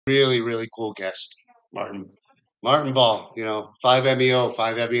Really, really cool guest, Martin. Martin Ball, 5-MeO.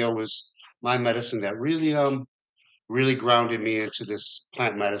 5-MeO was my medicine that really grounded me into this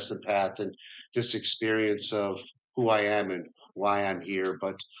plant medicine path and this experience of who I am and why I'm here.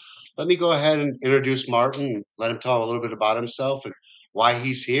 But let me go ahead and introduce Martin and let him tell a little bit about himself and why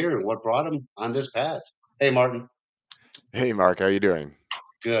he's here and what brought him on this path. Hey, Martin. Hey, Mark, how you doing?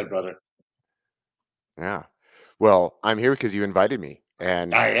 Good, brother. Yeah. Well, I'm here because you invited me.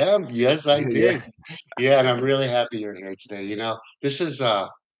 And I am. Yes, I yeah, did. Yeah, and I'm really happy you're here today. This is a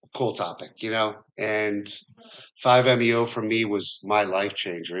cool topic, and 5-MeO for me was my life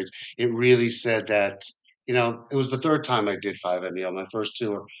changer. It really said that, it was the third time I did 5-MeO. My first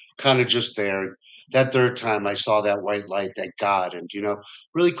two were kind of just there. That third time I saw that white light, that God, and,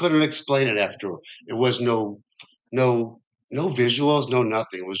 really couldn't explain it after. It was no, no visuals, no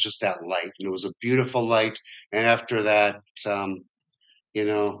nothing. It was just that light. And it was a beautiful light. And after that,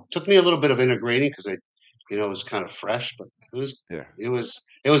 took me a little bit of integrating because it was kind of fresh, but it was yeah, it was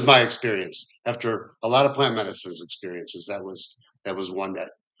it was my experience after a lot of plant medicines experiences. That was one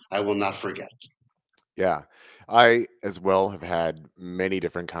that I will not forget. yeah. I as well have had many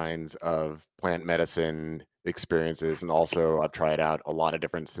different kinds of plant medicine experiences, and also I've tried out a lot of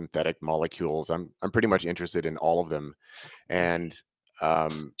different synthetic molecules. I'm pretty much interested in all of them, and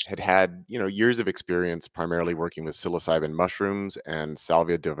had years of experience primarily working with psilocybin mushrooms and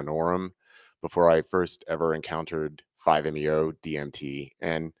Salvia divinorum before I first ever encountered 5-MeO DMT,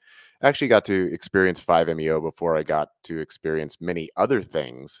 and actually got to experience 5-MeO before I got to experience many other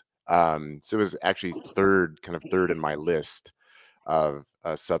things. So it was actually third in my list of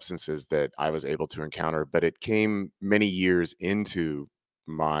substances that I was able to encounter, but it came many years into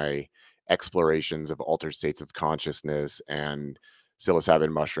my explorations of altered states of consciousness and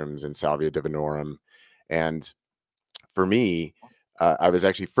psilocybin mushrooms and Salvia divinorum. And for me, I was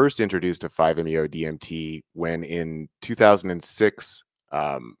actually first introduced to 5-MeO DMT when in 2006,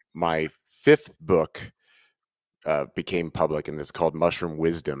 my fifth book became public, and it's called Mushroom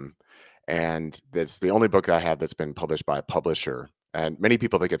Wisdom. And that's the only book that I have that's been published by a publisher. And many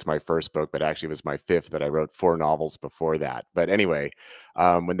people think it's my first book, but actually it was my fifth. That I wrote four novels before that. But anyway,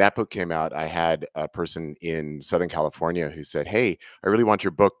 when that book came out, I had a person in Southern California who said, "Hey, I really want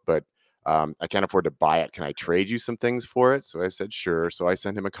your book, but I can't afford to buy it. Can I trade you some things for it?" So I said, "Sure." So I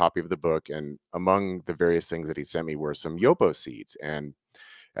sent him a copy of the book, and among the various things that he sent me were some yopo seeds. And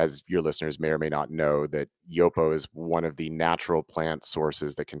as your listeners may or may not know, that yopo is one of the natural plant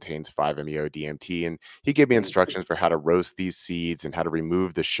sources that contains 5-MeO DMT. And he gave me instructions for how to roast these seeds and how to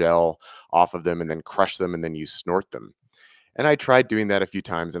remove the shell off of them and then crush them and then you snort them. And I tried doing that a few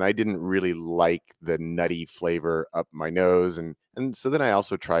times and I didn't really like the nutty flavor up my nose. And so then I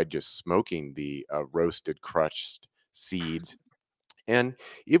also tried just smoking the roasted, crushed seeds, and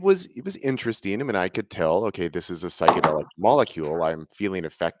it was interesting. I mean, I could tell, okay, this is a psychedelic molecule. I'm feeling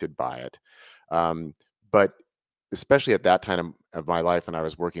affected by it. But especially at that time of my life when I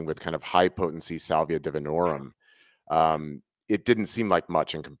was working with kind of high potency Salvia divinorum, it didn't seem like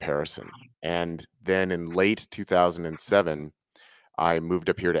much in comparison. And then in late 2007, I moved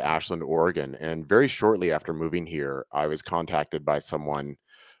up here to Ashland, Oregon. And very shortly after moving here, I was contacted by someone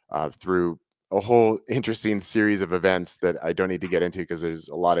through a whole interesting series of events that I don't need to get into because there's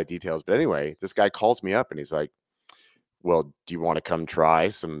a lot of details. But anyway, this guy calls me up and he's like, "Well, do you want to come try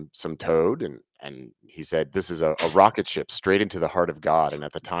some toad?" And he said, "This is a rocket ship straight into the heart of God." And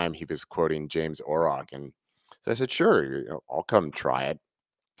at the time, he was quoting James Orrock. And so I said, "Sure, I'll come try it.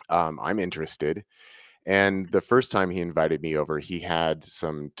 I'm interested." And the first time he invited me over, he had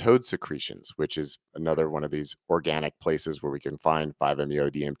some toad secretions, which is another one of these organic places where we can find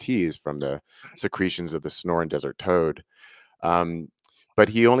 5-MeO DMTs from the secretions of the Sonoran Desert toad. Um, but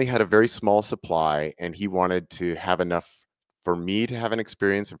he only had a very small supply, and he wanted to have enough for me to have an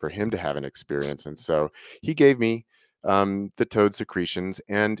experience and for him to have an experience. And so he gave me the toad secretions,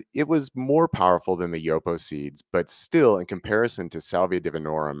 and it was more powerful than the yopo seeds, but still, in comparison to Salvia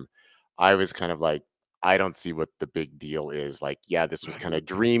divinorum, I was kind of like, I don't see what the big deal is. Like, yeah, this was kind of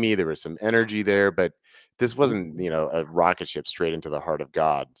dreamy. There was some energy there, but this wasn't, a rocket ship straight into the heart of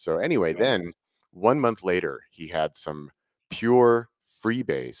God. So anyway, then 1 month later, he had some pure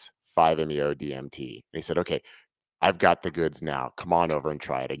freebase 5-MeO DMT. And he said, "Okay, I've got the goods now. Come on over and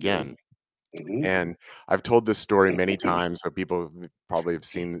try it again." Mhm. And I've told this story many times, so people probably have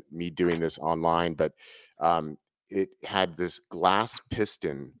seen me doing this online, but um, it had this glass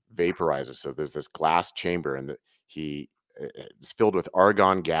piston vaporizer. So there's this glass chamber, and he it's filled with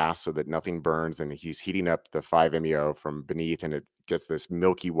argon gas so that nothing burns, and he's heating up the 5-MeO from beneath, and it gets this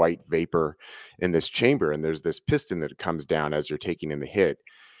milky white vapor in this chamber. And there's this piston that comes down as you're taking in the hit.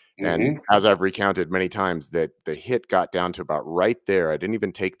 And Mhm. as I've recounted many times, that the hit got down to about right there. I didn't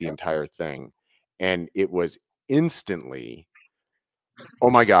even take the Yep. entire thing. And it was instantly, oh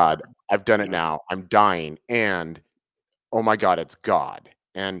my God, I've done it Yep. now. I'm dying. And oh my God, it's God.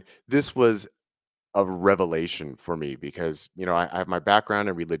 And this was a revelation for me because, I have my background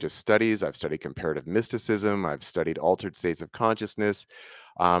in religious studies. I've studied comparative mysticism. I've studied altered states of consciousness.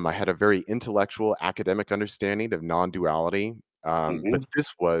 I had a very intellectual academic understanding of non-duality. But Mhm.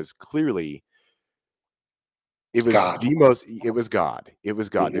 this was clearly, it was God. the most it was God. It was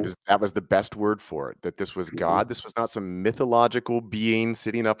God. It Mhm. was that was the best word for it, that this was Mhm. God. This was not some mythological being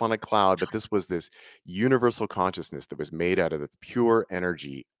sitting up on a cloud, but this was this universal consciousness that was made out of the pure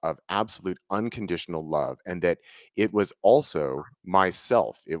energy of absolute unconditional love, and that it was also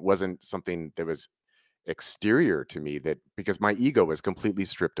myself. It wasn't something that was exterior to me, that because my ego was completely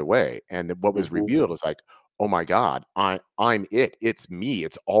stripped away, and that what was Mhm. revealed is like, oh my God, I'm it's me,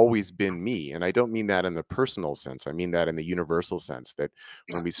 it's always been me. And I don't mean that in the personal sense, I mean that in the universal sense, that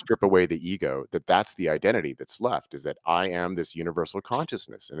when Yeah. we strip away the ego, that's the identity that's left, is that I am this universal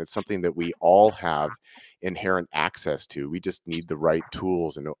consciousness, and it's something that we all have inherent access to. We just need the right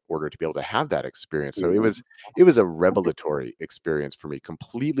tools in order to be able to have that experience. So Mhm. it was a revelatory experience for me,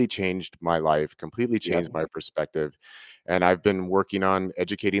 completely changed my life, completely Yep. changed my perspective. And I've been working on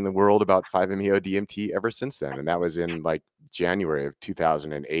educating the world about 5-MeO DMT ever since then. And that was in like January of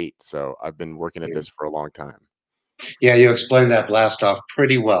 2008. So I've been working at Yeah. this for a long time. Yeah, you explained that blast off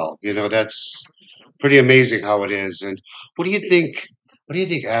pretty well. That's pretty amazing how it is. And what do you think? What do you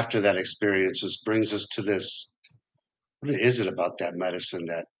think after that experiences brings us to this? What is it about that medicine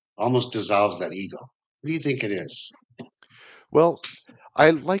that almost dissolves that ego? What do you think it is? Well,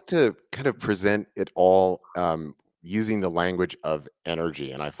 I like to kind of present it all using the language of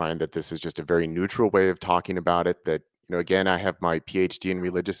energy. And I find that this is just a very neutral way of talking about it. That, again, I have my PhD in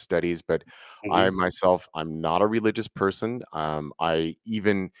religious studies, but I Mhm. myself, I'm not a religious person. I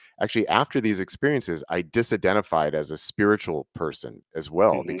even actually, after these experiences, I disidentified as a spiritual person as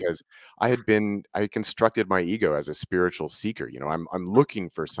well, Mhm. because I constructed my ego as a spiritual seeker. I'm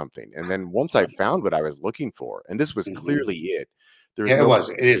looking for something. And then once I found what I was looking for, and this was Mhm. clearly it, there was Yeah, it no was.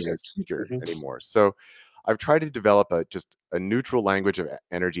 point It in is being a it. seeker Mhm. anymore. So I've tried to develop just a neutral language of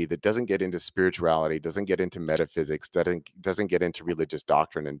energy that doesn't get into spirituality, doesn't get into metaphysics, doesn't get into religious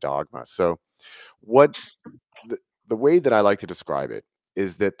doctrine and dogma. So what the, the way that I like to describe it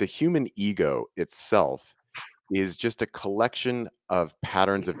is that the human ego itself is just a collection of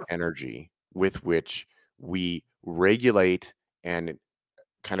patterns of energy with which we regulate and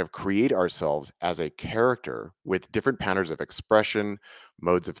kind of create ourselves as a character with different patterns of expression,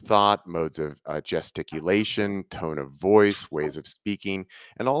 modes of thought, modes of gesticulation, tone of voice, ways of speaking.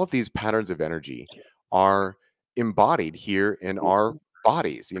 And all of these patterns of energy are embodied here in our Mhm.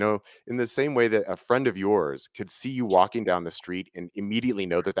 bodies. In the same way that a friend of yours could see you walking down the street and immediately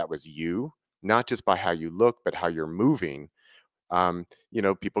know that that was you, not just by how you look, but how you're moving.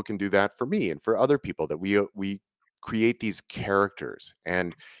 People can do that for me and for other people, that we create these characters,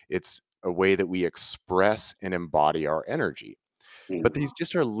 and it's a way that we express and embody our energy. But Mhm. these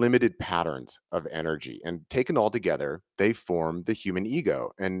just are limited patterns of energy, and taken all together, they form the human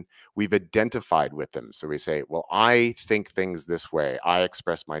ego, and we've identified with them. So we say, well, I think things this way, I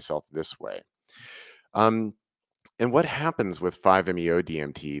express myself this way. um, and what happens with 5-MeO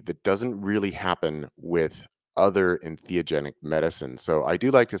DMT that doesn't really happen with other entheogenic medicines? So I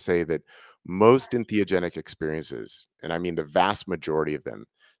do like to say that most entheogenic experiences, and I mean the vast majority of them,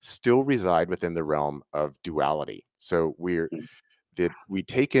 still reside within the realm of duality. So we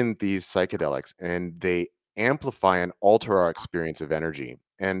take in these psychedelics and they amplify and alter our experience of energy.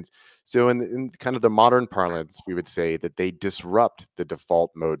 And so in kind of the modern parlance, we would say that they disrupt the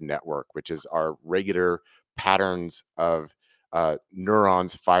default mode network, which is our regular patterns of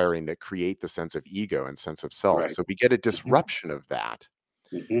neurons firing that create the sense of ego and sense of self. Right. So we get a Mhm. disruption of that,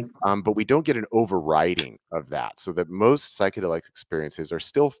 Mhm. but we don't get an overriding of that. So that most psychedelic experiences are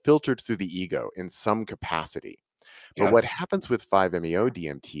still filtered through the ego in some capacity. But Yep. what happens with 5-MeO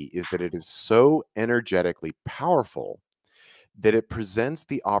DMT is that it is so energetically powerful that it presents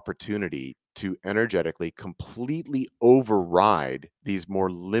the opportunity to energetically completely override these more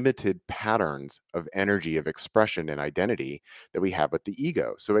limited patterns of energy, of expression and identity that we have with the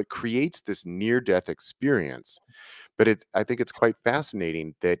ego. So it creates this near death experience. But I think it's quite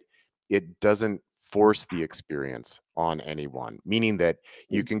fascinating that it doesn't force the experience on anyone, meaning that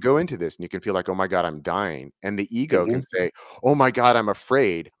you can go into this and you can feel like, oh my God, I'm dying. And the ego can Mhm, say, oh my God, I'm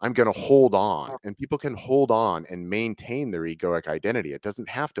afraid. I'm going to hold on. And people can hold on and maintain their egoic identity. It doesn't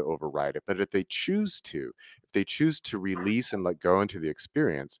have to override it. But if they choose to release and let go into the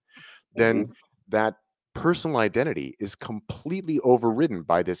experience, then mhm, that personal identity is completely overridden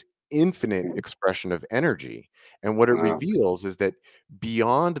by this infinite expression of energy. And what it wow, reveals is that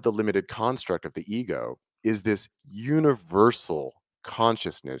beyond the limited construct of the ego is this universal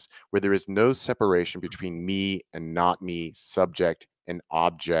consciousness where there is no separation between me and not me, subject and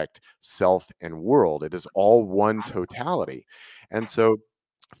object, self and world. It is all one totality. And so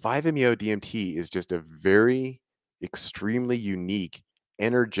 5-MeO DMT is just a very extremely unique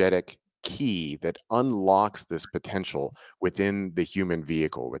energetic key that unlocks this potential within the human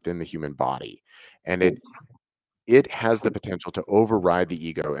vehicle, within the human body. And it has the potential to override the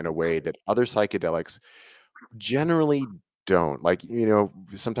ego in a way that other psychedelics generally don't. Like,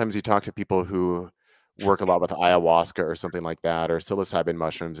 sometimes you talk to people who work a lot with ayahuasca or something like that, or psilocybin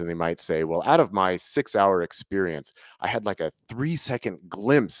mushrooms, and they might say, well, out of my 6-hour experience, I had like a 3-second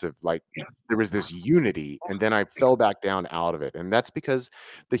glimpse of like, there was this unity, and then I fell back down out of it. And that's because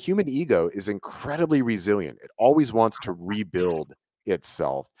the human ego is incredibly resilient. It always wants to rebuild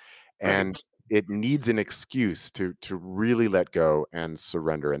itself. right. And it needs an excuse to really let go and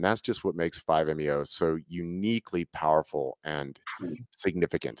surrender, and that's just what makes 5-MeO so uniquely powerful and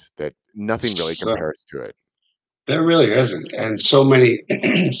significant that nothing really So compares to it. there really isn't, and so many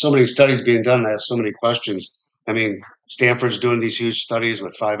so many studies being done. I have so many questions. I mean, Stanford's doing these huge studies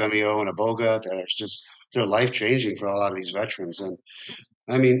with 5-MeO and Iboga that are just they're life changing for a lot of these veterans. And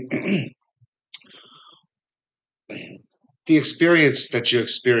I mean, the experience that you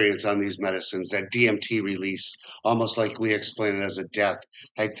experience on these medicines, that DMT release, almost like we explain it as a death,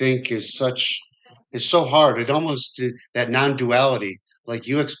 I think is so hard. It almost that non-duality, like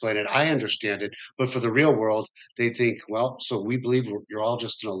you explain it, I understand it, but for the real world, they think, well, so we believe you're all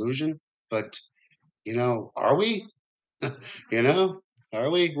just an illusion, but are we? You know, are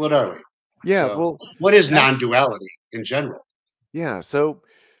we? What are we? Yeah, So, well, what is that non-duality in general? yeah, so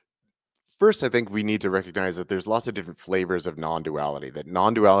first, I think we need to recognize that there's lots of different flavors of non-duality. That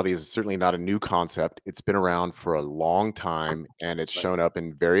non-duality is certainly not a new concept. It's been around for a long time, and it's Right. shown up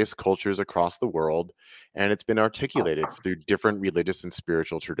in various cultures across the world, and it's been articulated through different religious and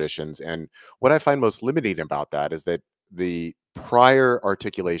spiritual traditions. And what I find most limiting about that is that the prior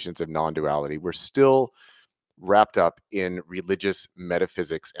articulations of non-duality were still wrapped up in religious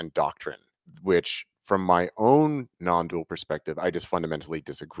metaphysics and doctrine, which from my own non-dual perspective, I just fundamentally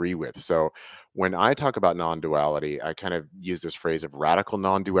disagree with. So when I talk about non-duality, I kind of use this phrase of radical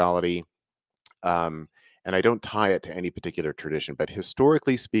non-duality. Um, and I don't tie it to any particular tradition, but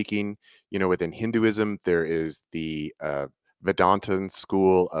historically speaking, within Hinduism, there is the Vedantan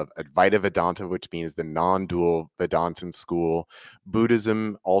school of Advaita Vedanta, which means the non-dual Vedantan school.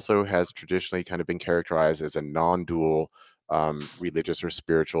 Buddhism also has traditionally kind of been characterized as a non-dual religious or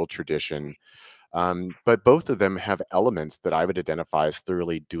spiritual tradition. But both of them have elements that I would identify as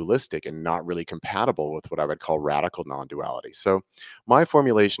thoroughly dualistic and not really compatible with what I would call radical non duality. So, my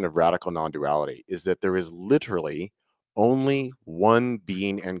formulation of radical non duality is that there is literally only one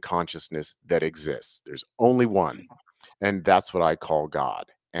being and consciousness that exists. There's only one. And that's what I call God.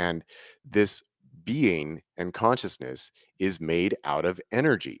 And this being and consciousness is made out of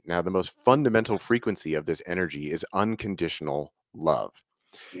energy. Now, the most fundamental frequency of this energy is unconditional love.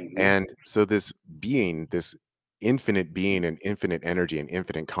 Mhm. And so this being, this infinite being and infinite energy and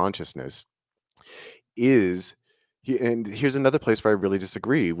infinite consciousness is and here's another place where I really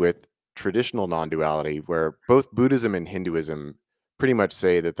disagree with traditional non-duality, where both Buddhism and Hinduism pretty much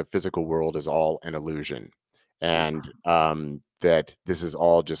say that the physical world is all an illusion, and that this is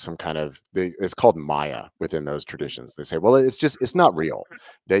all just some kind of it's called Maya within those traditions. They say, well, it's not real,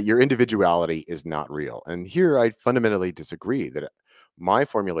 that your individuality is not real. And here I fundamentally disagree. That my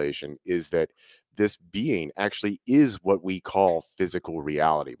formulation is that this being actually is what we call physical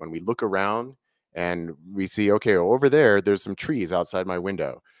reality. When we look around and we see, okay, over there, there's some trees outside my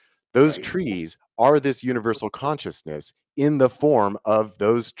window. Those Right. trees are this universal consciousness in the form of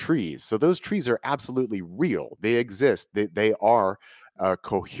those trees. So those trees are absolutely real. They exist. They are a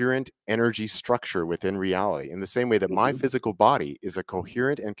coherent energy structure within reality, in the same way that my Mhm. physical body is a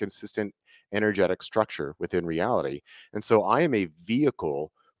coherent and consistent energetic structure within reality. And so I am a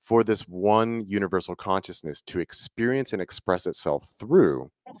vehicle for this one universal consciousness to experience and express itself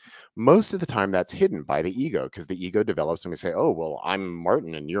through. Most of the time that's hidden by the ego because the ego develops and we say, oh, well, I'm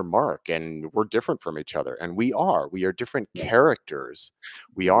Martin and you're Mark and we're different from each other. And we are different Yeah. characters.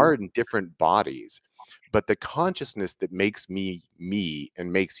 We Mhm. are in different bodies. But the consciousness that makes me me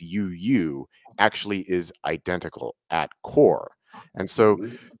and makes you you actually is identical at core. And so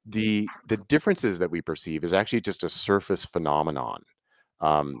Mhm. the differences that we perceive is actually just a surface phenomenon.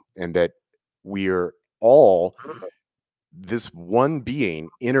 And that we're all this one being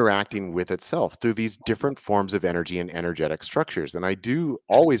interacting with itself through these different forms of energy and energetic structures. And I do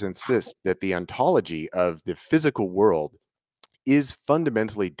always insist that the ontology of the physical world is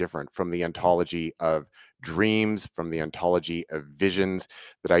fundamentally different from the ontology of dreams, from the ontology of visions,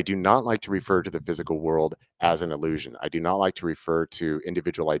 that I do not like to refer to the physical world as an illusion. I do not like to refer to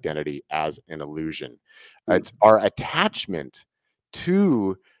individual identity as an illusion. It's our attachment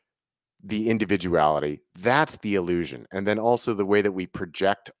to the individuality, that's the illusion. And then also the way that we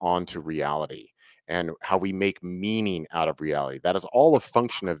project onto reality and how we make meaning out of reality. That is all a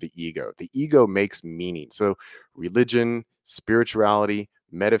function of the ego. The ego makes meaning. So religion, spirituality,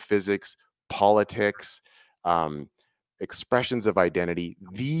 metaphysics, politics, um, expressions of identity,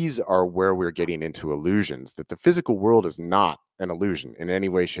 these are where we're getting into illusions, that the physical world is not an illusion in any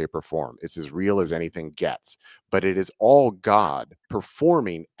way, shape, or form. It's as real as anything gets, but it is all God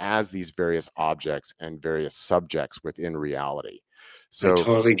performing as these various objects and various subjects within reality. I So,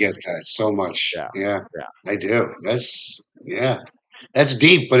 totally get that so much. yeah, Yeah, yeah. I do. Yeah, that's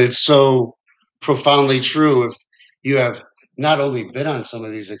deep, but it's so profoundly true. If you have not only been on some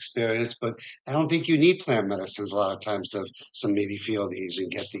of these experiences, but I don't think you need plant medicines a lot of times to some maybe feel these and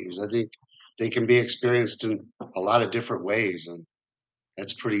get these. I think they can be experienced in a lot of different ways, and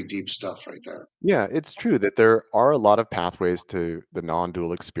that's pretty deep stuff right there. Yeah, it's true that there are a lot of pathways to the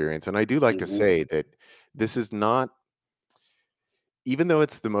non-dual experience. And I do like to Hmm. say that this is not, even though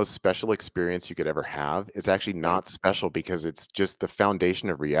it's the most special experience you could ever have, it's actually Right. not special because it's just the foundation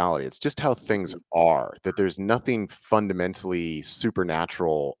of reality. It's just how things Hmm. are, that there's nothing fundamentally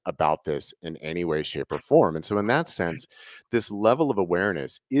supernatural about this in any way, shape, or form. And so, in that sense, this level of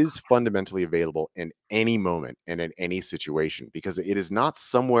awareness is fundamentally available in any moment and in any situation because it is not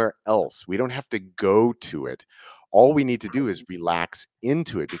somewhere else. We don't have to go to it. All we need to do is relax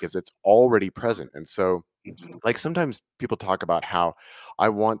into it because it's already present. And so, like sometimes people talk about how I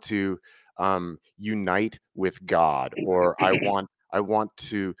want to unite with God, or I want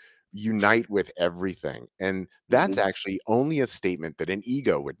to unite with everything, and that's Hmm. actually only a statement that an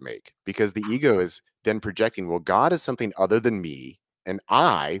ego would make because the ego is then projecting, well, God is something other than me, and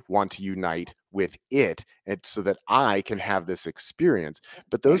I want to unite with it, and so that I can have this experience.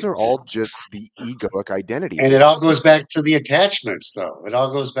 But those are Right. all just the egoic identities, And and it all so goes back to the attachments, though. It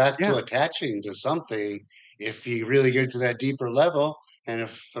all goes back to yeah, attaching to something if you really get to that deeper level. And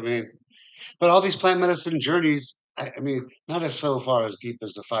if, I mean, but all these plant medicine journeys, I mean, not as so far as deep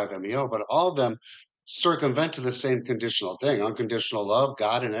as the 5-MeO, but all of them circumvent to the same conditional thing, unconditional love,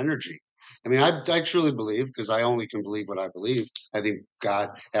 God, and energy. I mean, I truly believe, because I only can believe what I believe. I think God,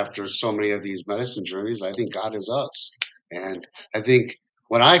 after so many of these medicine journeys, I think God is us. And I think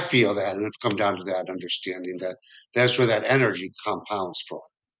when I feel that, and have come down to that understanding that that's where that energy compounds from,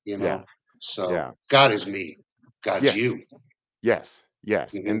 you yeah, know? So yeah, God is me, God's yes. you. Yes,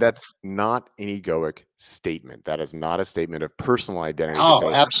 yes, and Mhm. that's not an egoic statement. That is not a statement of personal identity to Oh,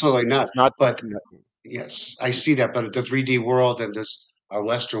 say absolutely not. it's not But n yes, I see that. But the 3D world and this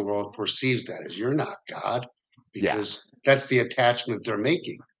Western world perceives that as you're not God, yeah, because that's the attachment they're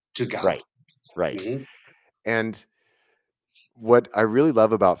making to God. right, right, Hmm. and what I really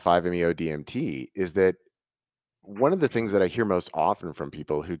love about 5-MeO-DMT is that one of the things that I hear most often from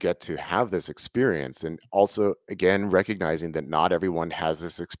people who get to have this experience, and also, again, recognizing that not everyone has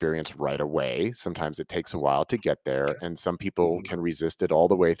this experience right away. Sometimes it takes a while to get there, and some people Hmm. can resist it all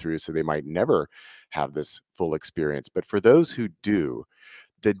the way through, so they might never have this full experience. But for those who do,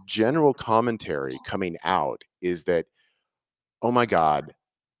 the general commentary coming out is that, oh my God,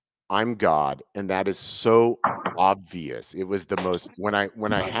 I'm God, and that is so obvious. It was the most when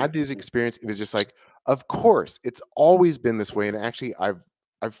I had this experience, it was just like, of course, it's always been this way. And actually, I've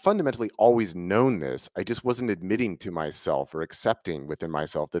fundamentally always known this. I just wasn't admitting to myself or accepting within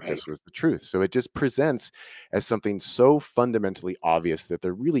myself that Right. this was the truth. So it just presents as something so fundamentally obvious that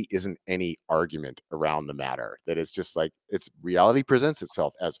there really isn't any argument around the matter. That it's just like it's reality presents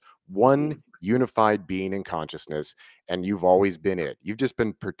itself as one Mhm. unified being in consciousness and you've always been it. You've just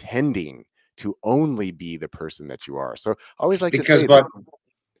been pretending to only be the person that you are. So I always like to Because say that what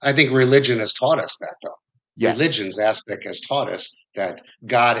I think religion has taught us that, though. yes, Religion's aspect has taught us that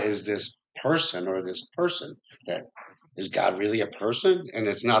God is this person or this person that. is God really a person? And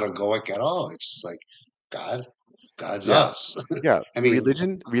it's not egoic at all. It's just like God, God's Yeah. us. Yeah, I mean,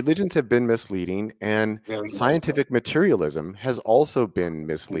 religions have been misleading, and very much so. scientific materialism has also been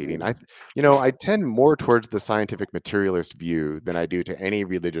misleading. Mhm. I tend more towards the scientific materialist view than I do to any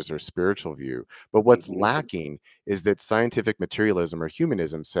religious or spiritual view. But what's Mhm. lacking is that scientific materialism or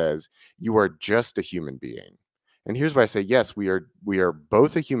humanism says you are just a human being. And here's why I say yes, we are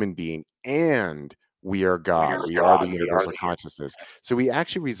both a human being and we are We God. are We are the God. We are universal the consciousness. So we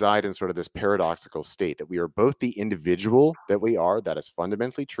actually reside in sort of this paradoxical state that we are both the individual that we are, that is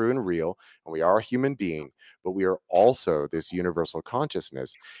fundamentally true and real, and we are a human being, but we are also this universal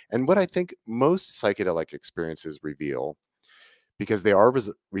consciousness. And what I think most psychedelic experiences reveal, because they are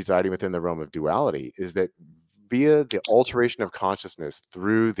residing within the realm of duality, is that via the alteration of consciousness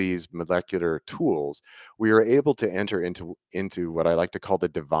through these molecular tools, we are able to enter into what I like to call the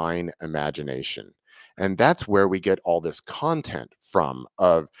divine imagination. And that's where we get all this content from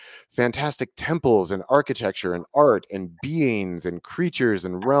of fantastic temples and architecture and art and beings and creatures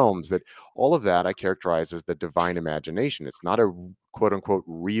and realms, that all of that I characterize as the divine imagination. It's not a quote unquote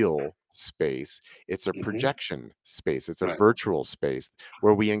real space. It's a Mhm. projection space. It's a Right. virtual space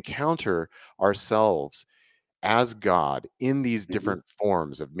where we encounter ourselves as God in these Mhm. different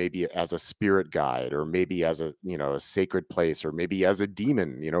forms, of maybe as a spirit guide, or maybe as a sacred place, or maybe as a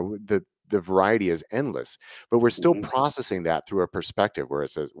demon. The variety is endless, but we're still Mhm. processing that through a perspective where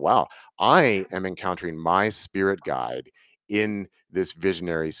it says, wow, I am encountering my spirit guide in this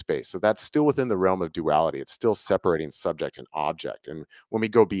visionary space. So that's still within the realm of duality. It's still separating subject and object. And when we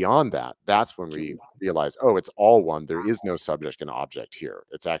go beyond that, that's when we realize, oh, it's all one. There is no subject and object here.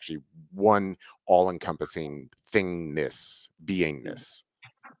 It's actually one all-encompassing thingness, beingness.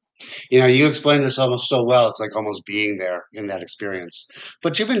 You explained this almost so well. It's like almost being there in that experience.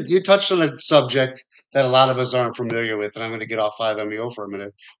 But you touched on a subject that a lot of us aren't familiar with, and I'm going to get off 5-MeO for a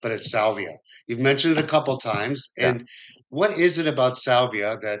minute, but it's salvia. You've mentioned it a couple times. Yeah. And what is it about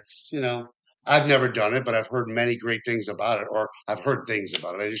salvia I've never done it, but I've heard many great things about it, or I've heard things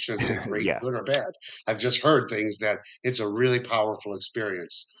about it. I just shouldn't say great, Yeah. good or bad. I've just heard things that it's a really powerful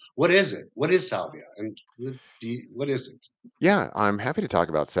experience. What is it? What is salvia? And what is it? Yeah, I'm happy to talk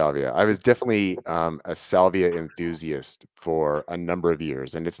about salvia. I was definitely a salvia enthusiast for a number of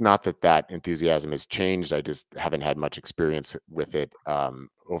years, and it's not that that enthusiasm has changed. I just haven't had much experience with it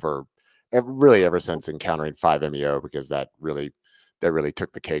really ever since encountering 5-MeO, because that really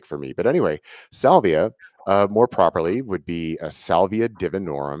took the cake for me. But anyway, salvia, more properly, would be a Salvia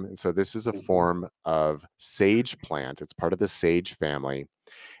divinorum, and so this is a Mhm. form of sage plant. It's part of the sage family,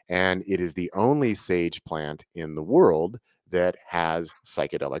 and it is the only sage plant in the world that has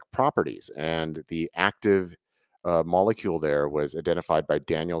psychedelic properties. And the active molecule there was identified by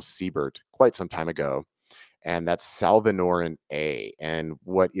Daniel Siebert quite some time ago, and that's salvinorin A. And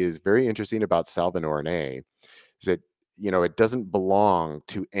what is very interesting about salvinorin A is that it doesn't belong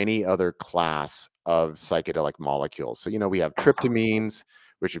to any other class of psychedelic molecules. So we have tryptamines,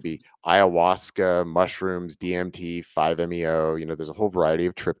 which would be ayahuasca, mushrooms, DMT, 5-MeO. There's a whole variety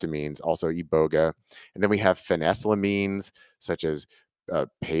of tryptamines, also iboga. And then we have phenethylamines, such as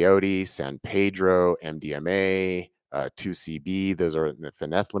peyote, San Pedro, MDMA, 2CB. Those are in the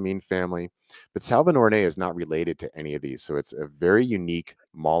phenethylamine family. But salvinorin A is not related to any of these. So it's a very unique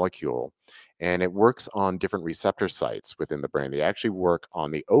molecule, and it works on different receptor sites within the brain. They actually work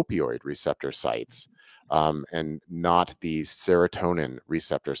on the opioid receptor sites, and not the serotonin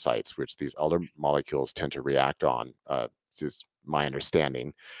receptor sites, which these other molecules tend to react on. Is my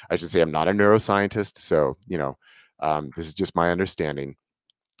understanding. I should say I'm not a neuroscientist, so this is just my understanding.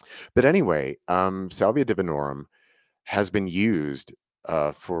 But anyway, Salvia divinorum has been used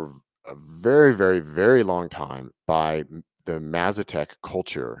for a very, very, very long time by the Mazatec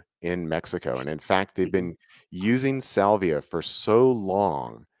culture in Mexico. And in fact, they've Mhm. been using salvia for so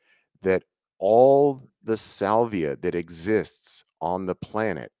long that all the salvia that exists on the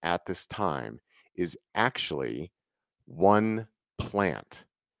planet at this time is actually one plant.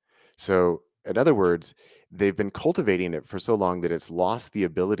 So, in other words, they've been cultivating it for so long that it's lost the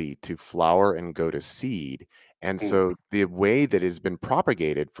ability to flower and go to seed. And Mm. so, the way that it's been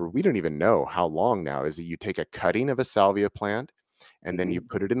propagated for we don't even know how long now is that you take a cutting of a salvia plant and then you Mhm.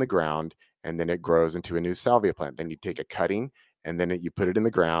 put it in the ground, and then it grows into a new salvia plant. Then you take a cutting and then you put it in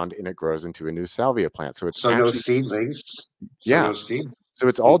the ground and it grows into a new salvia plant. So, it's So no actually, seedlings. So yeah. no seeds. So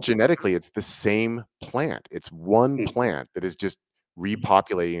it's all genetically, it's the same plant. It's one Mm. plant that is just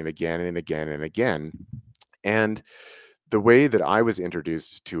repopulating again and again and again. And the way that I was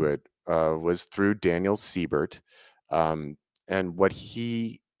introduced to it was through Daniel Siebert. Um, and what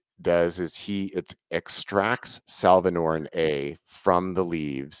he does is it extracts salvinorin A from the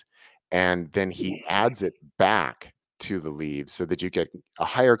leaves, and then he adds it back to the leaves so that you get a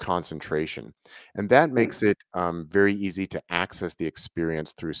higher concentration. And that makes it very easy to access the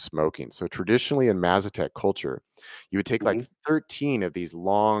experience through smoking. So traditionally in Mazatec culture, you would take like Mhm. 13 of these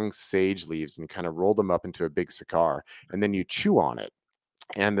long sage leaves and kind of roll them up into a big cigar, and then you chew on it,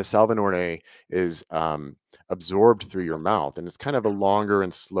 and the salvinorin is absorbed through your mouth, and it's kind of a longer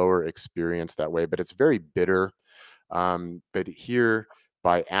and slower experience that way, but it's very bitter. But here,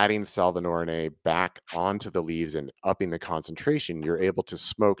 by adding salvinorin A back onto the leaves and upping the concentration, you're able to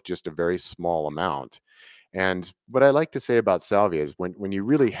smoke just a very small amount. And what I like to say about salvia is when you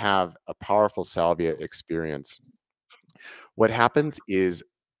really have a powerful salvia experience, what happens is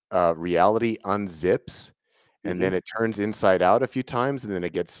reality unzips, and then Mhm. it turns inside out a few times, and then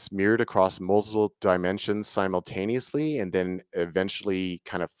it gets smeared across multiple dimensions simultaneously, and then eventually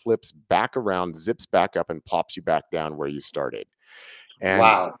kind of flips back around, zips back up, and plops you back down where you started. And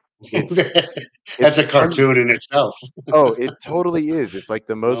Wow. it's That's it's a un cartoon in itself. oh, it totally is. It's like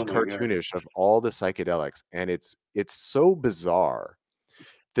the Oh most my god. cartoonish of all the psychedelics, and it's so bizarre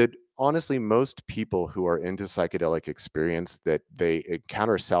that honestly most people who are into psychedelic experience, that they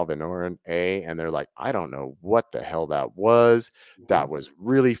encounter salvinorin A and they're like, I don't know what the hell that was. That Mhm. was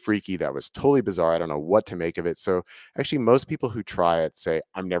really freaky. That was totally bizarre. I don't know what to make of it. So actually most people who try it say,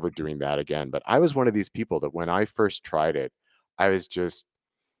 I'm never doing that again. But I was one of these people that when I first tried it, I was just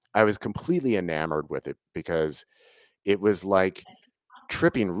I was completely enamored with it, because it was like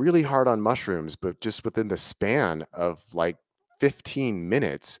tripping really hard on mushrooms, but just within the span of like 15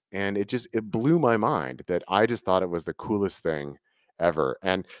 minutes. And it blew my mind that I just thought it was the coolest thing ever.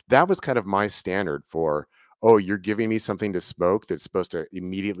 And that was kind of my standard for, oh, you're giving me something to smoke that's supposed to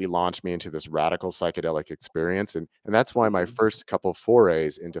immediately launch me into this radical psychedelic experience. And that's why my Mhm. first couple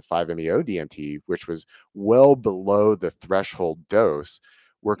forays into 5-MeO DMT, which was well below the threshold dose,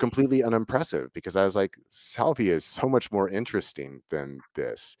 were completely unimpressive, because I was like, salvia is so much more interesting than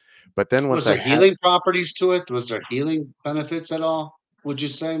this. But then once Was I there had healing properties to it? Was there healing benefits at all, would you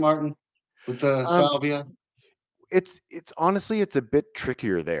say, Martin, with the um salvia? it's honestly it's a bit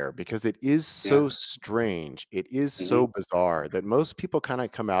trickier there, because it is Yeah. so strange. It is so Mhm. bizarre that most people kind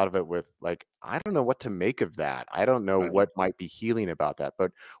of come out of it with like, I don't know what to make of that. I don't know Right. what might be healing about that.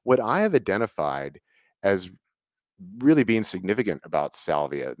 But what I have identified as really being significant about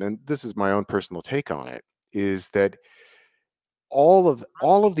salvia, and this is my own personal take on it, is that all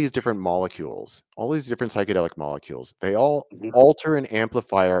of these different molecules, all these different psychedelic molecules, they all Mhm. alter and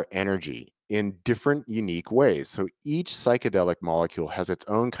amplify our energy in different unique ways. So each psychedelic molecule has its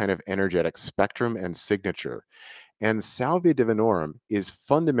own kind of energetic spectrum and signature. And salvia divinorum is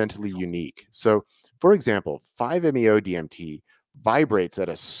fundamentally unique. So, for example, 5-MeO DMT vibrates at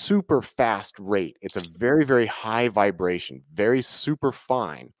a super fast rate. It's a very, very high vibration, very super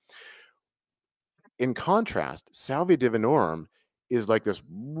fine. In contrast, Salvia divinorum is like this,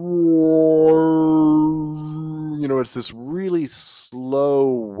 it's this really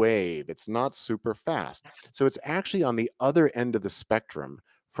slow wave. It's not super fast. So it's actually on the other end of the spectrum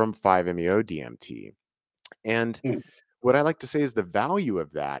from 5-MeO DMT. And Mm. what I like to say is the value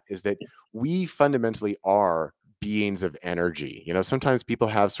of that is that we fundamentally are beings of energy. Sometimes people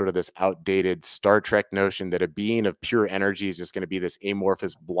have sort of this outdated Star Trek notion that a being of pure energy is just going to be this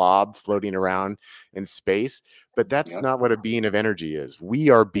amorphous blob floating around in space. But that's Yeah. not what a being of energy is. We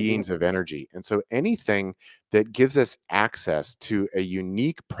are Mhm. beings of energy. And so anything that gives us access to a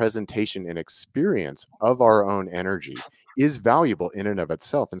unique presentation and experience of our own energy is valuable in and of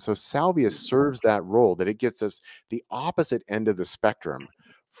itself. And so salvia serves that role, that it gets us the opposite end of the spectrum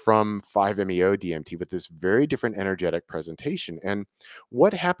from 5-MeO DMT with this very different energetic presentation. And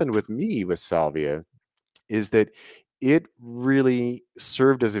what happened with me with salvia is that it really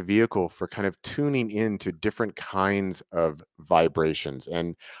served as a vehicle for kind of tuning into different kinds of vibrations.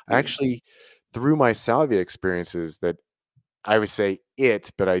 And Mm. actually, through my salvia experiences, that I would say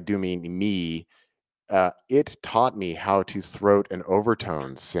it, but I do mean me, it taught me how to throat and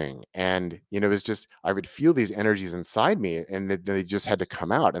overtone sing. And, it was just, I would feel these energies inside me, and they just had to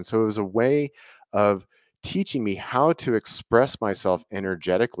come out. And so it was a way of teaching me how to express myself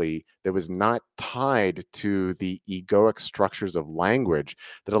energetically that was not tied to the egoic structures of language,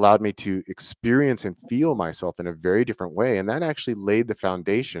 that allowed me to experience and feel myself in a very different way. And that actually laid the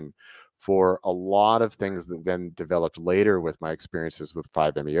foundation for a lot of things that then developed later with my experiences with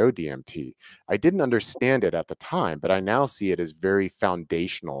 5-MeO DMT. I didn't understand it at the time, but I now see it as very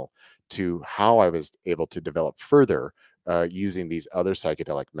foundational to how I was able to develop further using these other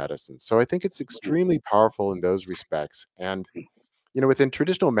psychedelic medicines. So I think it's Mm. extremely powerful in those respects. And within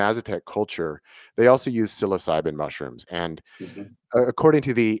traditional Mazatec culture, they also use psilocybin mushrooms. And Mhm. according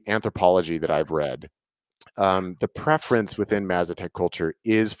to the anthropology that I've read, the preference within Mazatec culture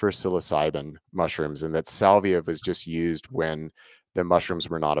is for psilocybin mushrooms, and that salvia was just used when the mushrooms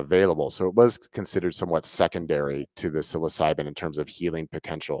were not available. So it was considered somewhat secondary to the psilocybin in terms of healing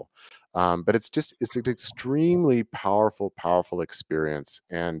potential. But it's an extremely powerful, powerful experience.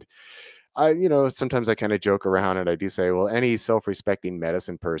 And sometimes I kind of joke around and I do say, well, any self-respecting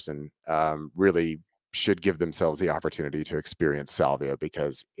medicine person really should give themselves the opportunity to experience salvia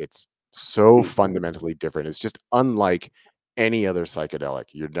because it's so fundamentally different. It's just unlike any other psychedelic.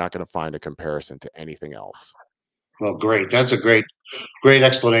 You're not going to find a comparison to anything else. Well, great. That's a great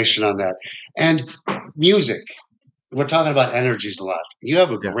explanation on that. And music. We're talking about energies a lot. You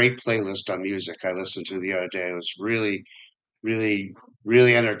have a Yeah. great playlist on music I listened to the other day. It was really, really,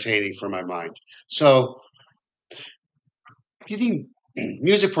 really entertaining for my mind. So, do you think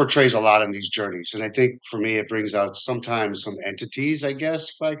music portrays a lot in these journeys? And I think for me, it brings out sometimes some entities, I guess,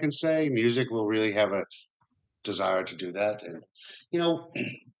 if I can say. Music will really have a desire to do that. And, you know,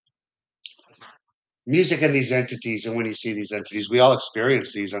 music and these entities, and when you see these entities, we all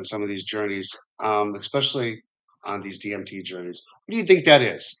experience these on some of these journeys, especially on these DMT journeys. What do you think that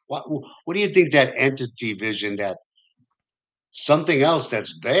is? What do you think that entity vision, that something else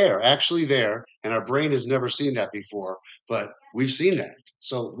that's there, actually there, and our brain has never seen that before, but we've seen that.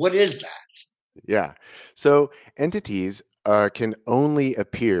 So, what is that? Yeah. So entities can only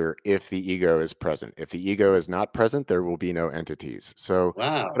appear if the ego is present. If the ego is not present, there will be no entities. So,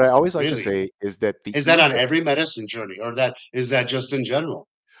 what I Wow, always like to really? say is that the Is that on ego, every medicine journey, or that is that just in general?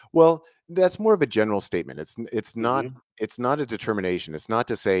 well, that's more of a general statement. Hmm. It's not a determination. It's not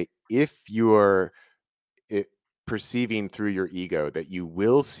to say if you are it, perceiving through your ego that you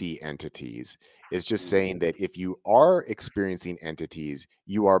will see entities. Is just saying that if you are experiencing entities,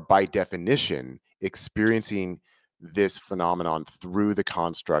 you are by definition experiencing this phenomenon through the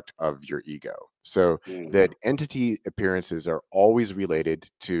construct of your ego. So that entity appearances are always related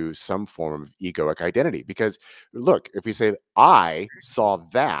to some form of egoic identity. Because look, if we say, I saw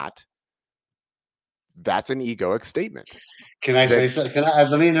that, that's an egoic statement. Can I That say so? Can I?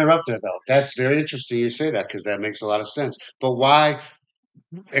 Let me interrupt there, though. That's very interesting you say that because that makes a lot of sense. But why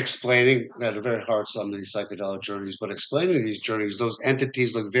explaining that are very hard, some of these psychedelic journeys, but explaining these journeys, those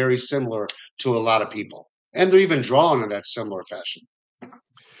entities look very similar to a lot of people, and they're even drawn in that similar fashion.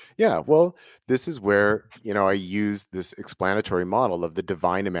 Yeah, well, this is where, I use this explanatory model of the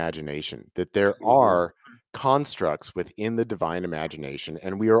divine imagination, that there Mhm, are constructs within the divine imagination,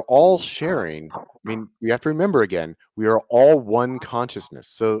 and we are all sharing. I mean, we have to remember again, we are all one consciousness.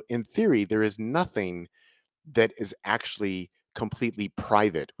 So, in theory, there is nothing that is actually completely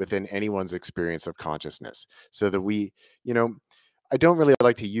private within anyone's experience of consciousness. So that you know, I don't really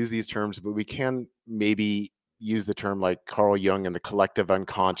like to use these terms, but we can maybe use the term like Carl Jung and the collective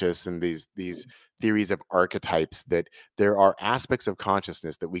unconscious and these theories of archetypes, that there are aspects of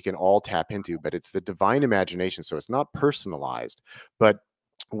consciousness that we can all tap into, but it's the divine imagination. So it's not personalized. But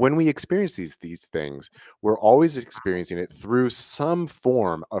when we experience these things, we're always experiencing it through some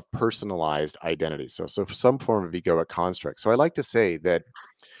form of personalized identity. So some form of egoic construct. So I like to say that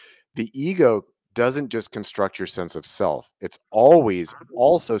the ego doesn't just construct your sense of self. It's always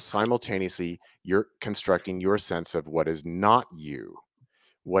also simultaneously you're constructing your sense of what is not you,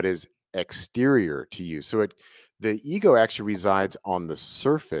 what is exterior to you. So the ego actually resides on the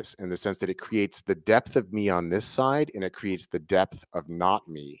surface in the sense that it creates the depth of me on this side and it creates the depth of not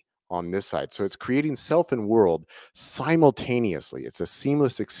me on this side. So it's creating self and world simultaneously. It's a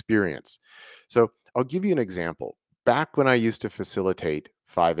seamless experience. So I'll give you an example. Back when I used to facilitate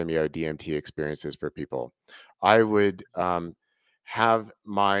 5-MeO DMT experiences for people, I would have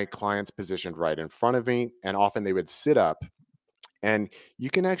my clients positioned right in front of me, and often they would sit up, and you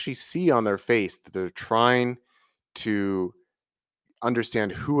can actually see on their face that they're trying to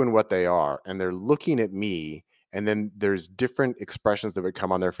understand who and what they are, and they're looking at me, and then there's different expressions that would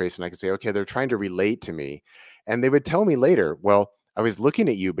come on their face, and I could say, okay, they're trying to relate to me. And they would tell me later, well, I was looking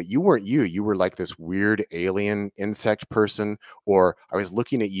at you, but you weren't you. You were like this weird alien insect person. Or I was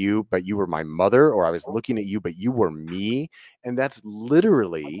looking at you, but you were my mother. Or I was looking at you, but you were me. And that's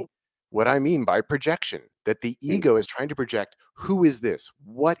literally what I mean by projection, that the ego is trying to project, who is this?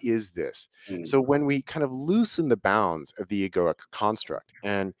 What is this? mhm. So when we kind of loosen the bounds of the egoic construct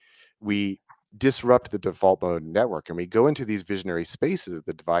and we disrupt the default mode network and we go into these visionary spaces of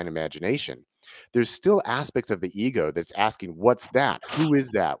the divine imagination, there's still aspects of the ego that's asking, what's that? Who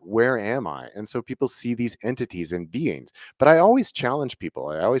is that? Where am I? And so people see these entities and beings. But I always challenge people.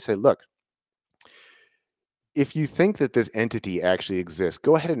 I always say, look, if you think that this entity actually exists,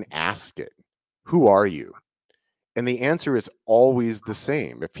 go ahead and ask it, who are you? And the answer is always the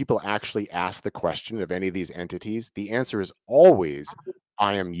same. If people actually ask the question of any of these entities, the answer is always,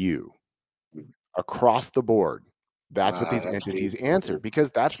 I am you, across the board. That's what Wow, these that's deep. entities answer because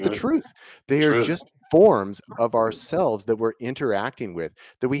that's the Truth, truth. They are truth. just forms of ourselves that we're interacting with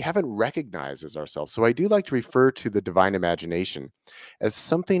that we haven't recognized as ourselves. So I do like to refer to the divine imagination as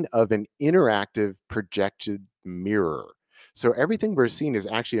something of an interactive projected mirror. So everything we're seeing is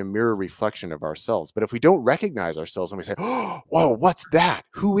actually a mirror reflection of ourselves. But if we don't recognize ourselves and we say, oh, whoa, what's that?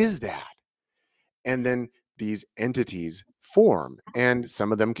 Who is that? And then these entities form, and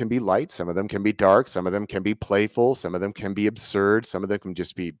some of them can be light, some of them can be dark, some of them can be playful, some of them can be absurd, some of them can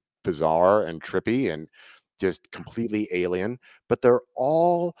just be bizarre and trippy and just completely alien, but they're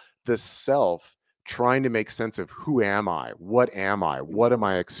all the self trying to make sense of who am I, what am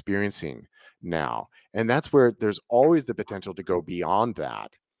I experiencing now. And that's where there's always the potential to go beyond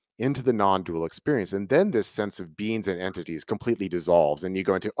that into the non-dual experience, and then this sense of beings and entities completely dissolves and you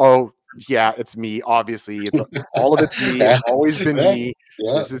go into, oh yeah, it's me. Obviously, it's all of it's me. It's Yeah, always been yeah, me.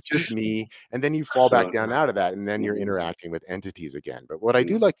 yeah. This is just me. And then you fall back So, down out of that, and then you're mm, interacting with entities again. But what I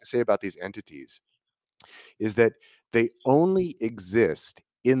do mm, like to say about these entities is that they only exist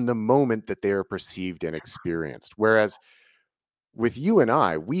in the moment that they are perceived and experienced. Whereas with you and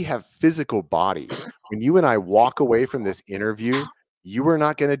I, we have physical bodies. When you and I walk away from this interview, you are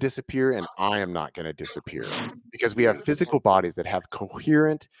not going to disappear and I am not going to disappear because we have yeah. physical bodies that have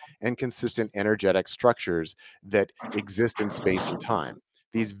coherent and consistent energetic structures that exist in space and time.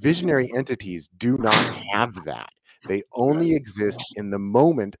 These visionary entities do not have that. They only exist in the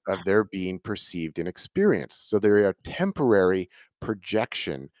moment of their being perceived and experienced. So they're a temporary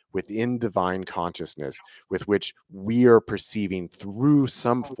projection within divine consciousness with which we are perceiving through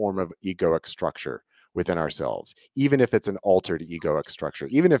some form of egoic structure within ourselves, even if it's an altered egoic structure,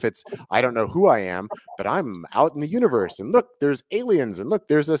 even if it's, I don't know who I am, but I'm out in the universe and look, there's aliens and look,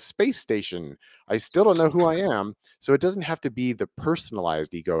 there's a space station. I still don't know who I am. So it doesn't have to be the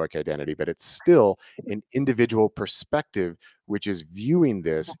personalized egoic identity, but it's still an individual perspective which is viewing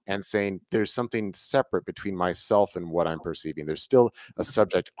this and saying there's something separate between myself and what I'm perceiving. There's still a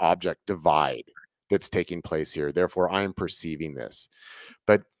subject object divide that's taking place here. Therefore, I'm perceiving this.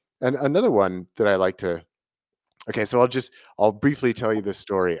 But and another one that I like to, okay, so I'll briefly tell you this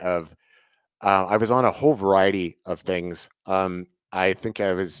story of I was on a whole variety of things. I think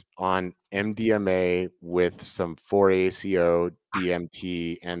I was on MDMA with some 4-ACO,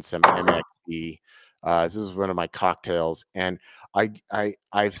 DMT, and some MXE. This is one of my cocktails, and I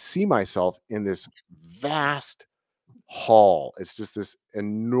see myself in this vast hall. It's just this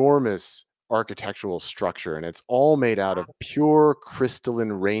enormous architectural structure, and it's all made out of pure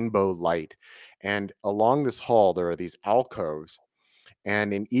crystalline rainbow light. And along this hall, there are these alcoves,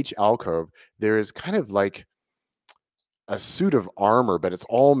 and in each alcove, there is kind of like a suit of armor, but it's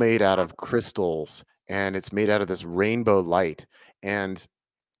all made out of crystals and it's made out of this rainbow light. And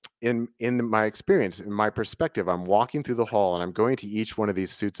in my experience, in my perspective, I'm walking through the hall and I'm going to each one of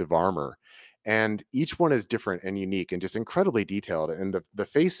these suits of armor. And each one is different and unique and just incredibly detailed. And the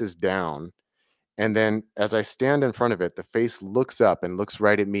face is down. And then as I stand in front of it, the face looks up and looks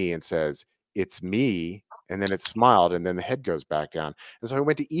right at me and says, it's me. And then it smiled and then the head goes back down. And so I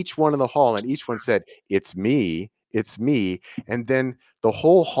went to each one in the hall and each one said, it's me, it's me. And then the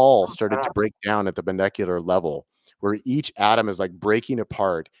whole hall started to break down at the molecular level where each atom is like breaking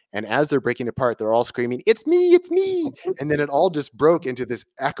apart. And as they're breaking apart, they're all screaming, it's me, it's me. And then it all just broke into this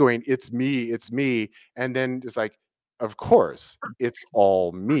echoing, it's me, it's me. And then it's like, of course, it's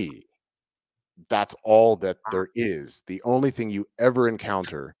all me. That's all that there is. The only thing you ever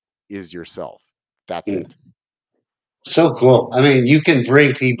encounter is yourself. That's Mm. it. So cool. I mean, you can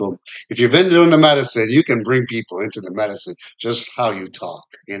bring people, if you've been doing the medicine, you can bring people into the medicine just how you talk,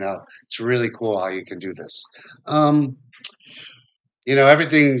 you know. It's really cool how you can do this. Um,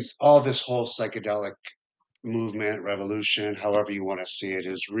 everything's all this whole psychedelic movement, revolution, however you want to see it,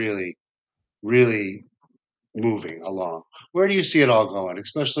 is really, really moving along. Where do you see it all going,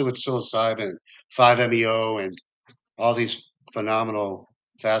 especially with psilocybin, 5-MeO, and all these phenomenal,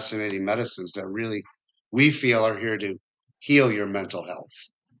 fascinating medicines that really we feel are here to heal your mental health?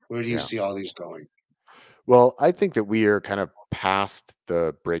 Where do you Yeah. see all these going? Well, I think that we are kind of past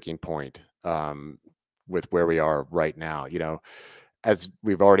the breaking point with where we are right now. As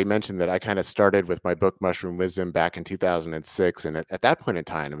we've already mentioned, that I kind of started with my book Mushroom Wisdom back in 2006. And at that point in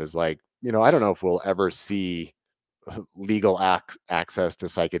time, it was like, I don't know if we'll ever see legal access to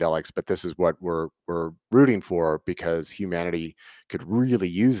psychedelics, but this is what we're rooting for because humanity could really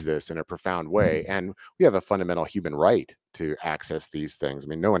use this in a profound way, and we have a fundamental human right to access these things. I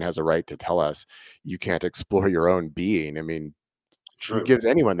mean, no one has a right to tell us you can't explore your own being. I mean, who True. gives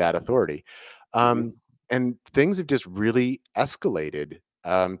anyone that authority? Um, Hmm. and things have just really escalated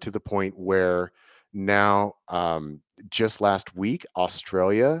to the point where now, just last week,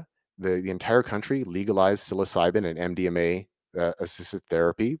 Australia, the entire country legalized psilocybin and MDMA assisted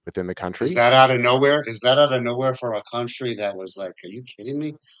therapy within the Is country. that out of nowhere? Is that out of nowhere for a country that was like, "Are you kidding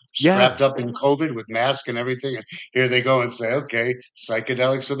me?" Yeah, Strapped up in COVID with mask and everything, and here they go and say, "Okay,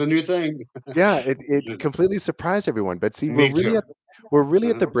 psychedelics are the new thing." yeah, it completely surprised everyone. But see, Me too. we're really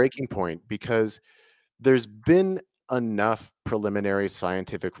at Uh-huh. the breaking point because there's been enough preliminary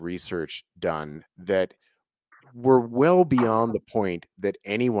scientific research done that we're well beyond the point that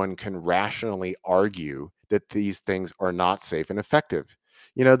anyone can rationally argue that these things are not safe and effective.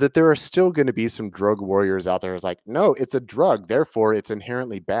 You know, that there are still going to be some drug warriors out there who's like, no, it's a drug, therefore it's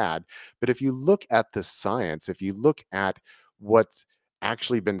inherently bad. But if you look at the science, if you look at what's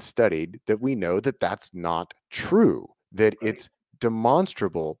actually been studied, that we know that that's not true, that Right. it's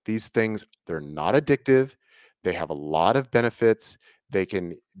demonstrable. These things, they're not addictive. They have a lot of benefits. They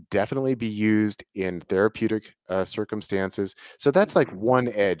can definitely be used in therapeutic circumstances. So that's like Mhm, one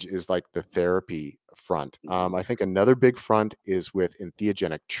edge is like the therapy front. mhm, I think another big front is with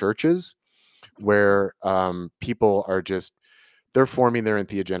entheogenic churches, where people are just they're forming their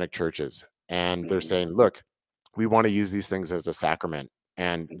entheogenic churches and they're mhm, saying, look, we want to use these things as a sacrament.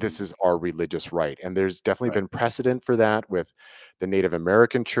 And mhm. this is our religious right. And there's definitely Right. been precedent for that with the Native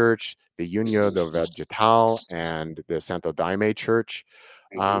American church, the Union de Vegetal, and the Santo Daime church.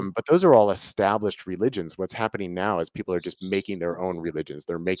 Mhm. But those are all established religions. What's happening now is people are just making their own religions.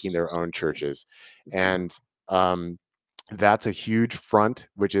 They're making their own churches, and um, that's a huge front,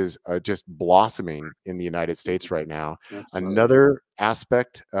 which is just blossoming in the United States right now. Absolutely. Another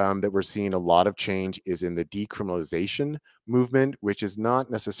aspect that we're seeing a lot of change is in the decriminalization movement, which is not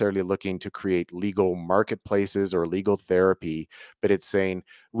necessarily looking to create legal marketplaces or legal therapy, but it's saying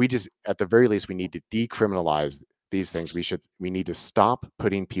we just, at the very least, we need to decriminalize these things. We need to stop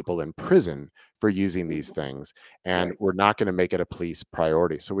putting people in prison for using these things, and Right. we're not going to make it a police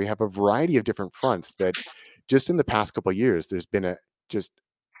priority. So we have a variety of different fronts that just in the past couple of years, there's been a just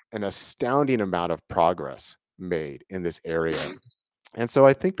an astounding amount of progress made in this area. Right. And so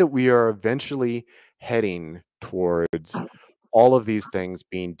I think that we are eventually heading towards all of these things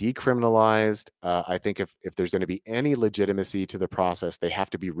being decriminalized. I think if there's going to be any legitimacy to the process, they have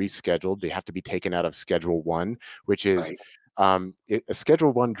to be rescheduled. They have to be taken out of Schedule One, which is Right. a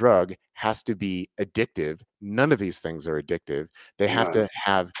Schedule One drug has to be addictive. None of these things are addictive. They have None. to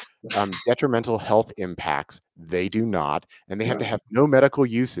have detrimental health impacts. They do not, and they have to None. have no medical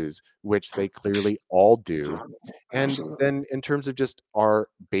uses, which they clearly all do. And Absolutely. then, in terms of just our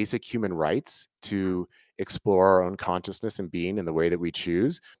basic human rights to explore our own consciousness and being in the way that we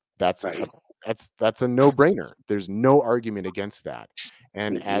choose, that's a Right. that's a no-brainer. There's no argument against that.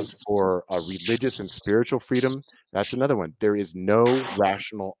 And Mhm, as for religious and spiritual freedom, that's another one. There is no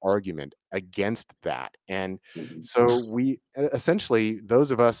rational argument against that. And mhm. so we essentially,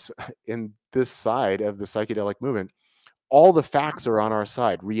 those of us in this side of the psychedelic movement, all the facts are on our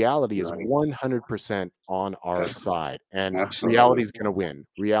side. Reality is Right. 100% on our Ab side, and reality absolutely. is going to win.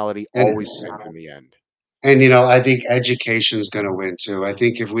 Reality And always wins in the end. I think education's gonna win too. I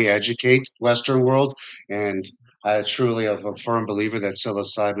think if we educate Western world, and I truly am a firm believer that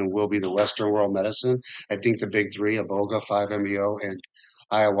psilocybin will be the Western world medicine. I think the big 3, iboga, 5-MeO, and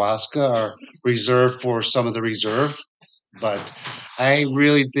ayahuasca are reserved for some of the reserve, but I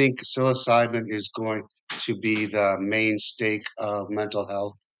really think psilocybin is going to be the main stake of mental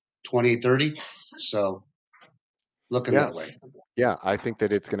health 2030. So, looking Yeah, that way. yeah, I think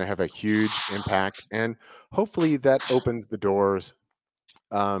that it's going to have a huge impact, and hopefully that opens the doors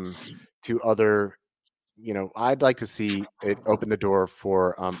um, to other. I'd like to see it open the door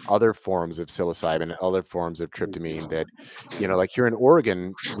for other forms of psilocybin and other forms of tryptamine that, like here in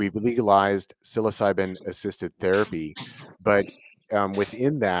Oregon, we've legalized psilocybin assisted therapy, but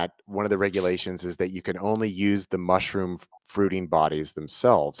within that, one of the regulations is that you can only use the mushroom fruiting bodies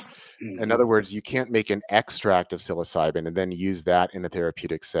themselves. In Mhm. other words, you can't make an extract of psilocybin and then use that in a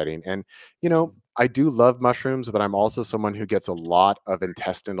therapeutic setting. And, I do love mushrooms, but I'm also someone who gets a lot of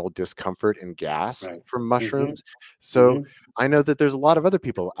intestinal discomfort and gas Right. from Mhm. mushrooms. So Mhm. I know that there's a lot of other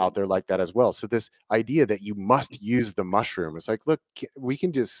people out there like that as well. So this idea that you must use the mushroom, it's like, look, we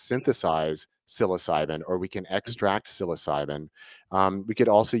can just synthesize psilocybin or we can extract psilocybin. We could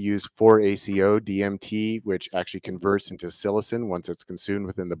also use 4-ACO DMT, which actually converts into psilocin once it's consumed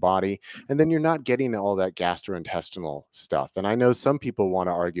within the body. And then you're not getting all that gastrointestinal stuff. And I know some people want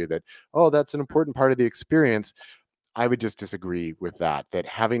to argue that, oh, that's an important part of the experience. I would just disagree with that, that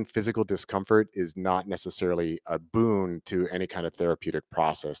having physical discomfort is not necessarily a boon to any kind of therapeutic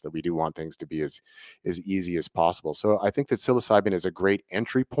process, that we do want things to be as easy as possible. So I think that psilocybin is a great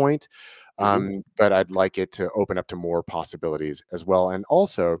entry point, Hmm. but I'd like it to open up to more possibilities as well. And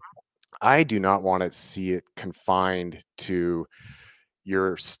also, I do not want to see it confined to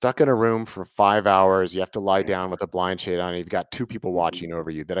you're stuck in a room for 5 hours, you have to lie down with a blind shade on, and you've got 2 people Hmm. watching over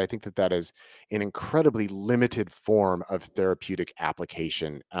you, that I think that that is an incredibly limited form of therapeutic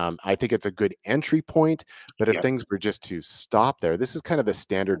application. I think it's a good entry point, but if Yeah. things were just to stop there, this is kind of the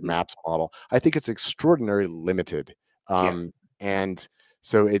standard Hmm. MAPS model. I think it's extraordinarily limited, Yeah. and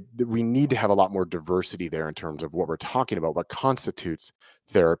so we need to have a lot more diversity there in terms of what we're talking about, what constitutes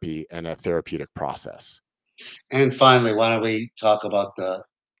therapy and a therapeutic process. And finally, why don't we talk about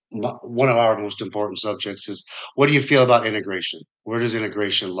one of our most important subjects is what do you feel about integration? Where does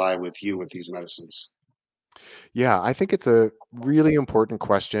integration lie with you with these medicines? Yeah, I think it's a really important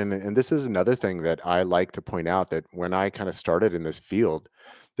question. And this is another thing that I like to point out, that when I kind of started in this field,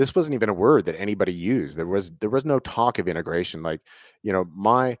 this wasn't even a word that anybody used. There was no talk of integration. Like,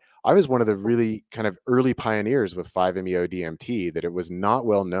 I was one of the really kind of early pioneers with 5-MeO DMT, that it was not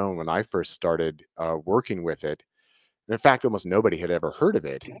well known when I first started working with it. And in fact, almost nobody had ever heard of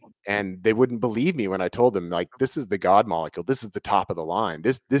it. And they wouldn't believe me when I told them, like, this is the God molecule. This is the top of the line.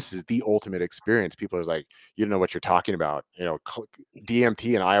 This is the ultimate experience. People are like, you don't know what you're talking about.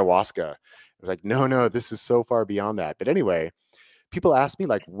 DMT and ayahuasca. I was like, no, no, this is so far beyond that. But anyway, people ask me,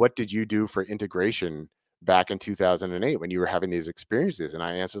 like, what did you do for integration back in 2008 when you were having these experiences? And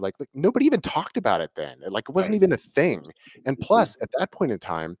I answered, like, look, nobody even talked about it then. Like, it wasn't Right. even a thing. And Mhm. plus, at that point in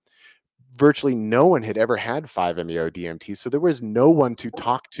time, virtually no one had ever had 5-MeO DMT. So there was no one to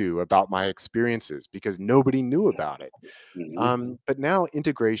talk to about my experiences because nobody knew about it. Mhm. But now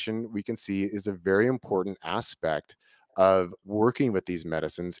integration, we can see, is a very important aspect of working with these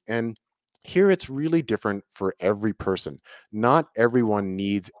medicines. And here it's really different for every person. Not everyone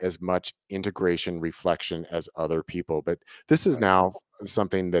needs as much integration reflection as other people, but this is Right. now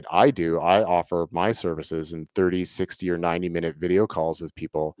something that I do. I offer my services in 30, 60, or 90-minute video calls with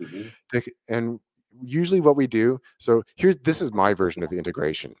people. Mhm. And usually what we do, so this is my version of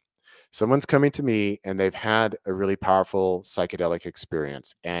integration. Someone's coming to me and they've had a really powerful psychedelic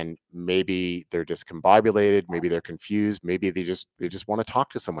experience, and maybe they're discombobulated, maybe they're confused, maybe they just want to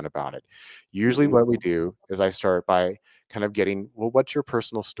talk to someone about it. Usually Mhm. what we do is I start by kind of getting, well, what's your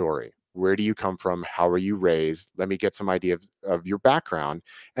personal story? Where do you come from? How were you raised? Let me get some idea of your background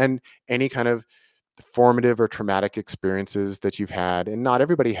and any kind of formative or traumatic experiences that you've had. And not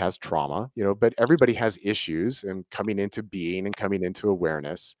everybody has trauma, but everybody has issues and coming into being and coming into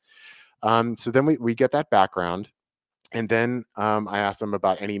awareness. So then we get that background. And then I ask them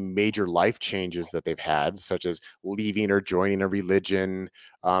about any major life changes that they've had, such as leaving or joining a religion,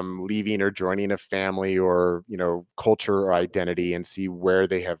 leaving or joining a family or culture or identity, and see where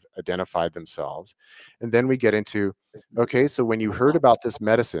they have identified themselves. And then we get into, okay, so when you heard about this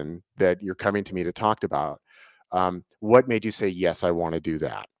medicine that you're coming to me to talk about, what made you say yes, I want to do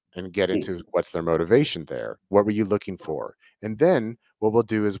that? And get Mm. into what's their motivation there. What were you looking for? And then what we'll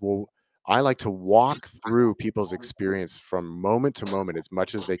do is I like to walk through people's experience from moment to moment as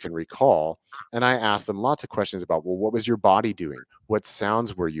much as they can recall. And I ask them lots of questions about, well, what was your body doing? What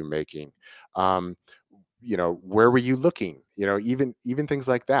sounds were you making? Um, where were you looking? Even things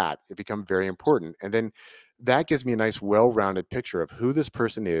like that, it become very important. And then that gives me a nice, well-rounded picture of who this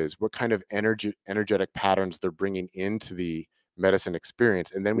person is, what kind of energetic patterns they're bringing into the medicine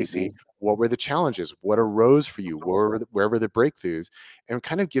experience. And then we see, Mhm. what were the challenges, what arose for you, where were the breakthroughs, and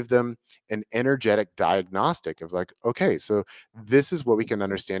kind of give them an energetic diagnostic of, like, okay, so this is what we can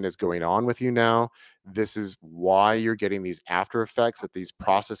understand is going on with you now. This is why you're getting these after effects, that these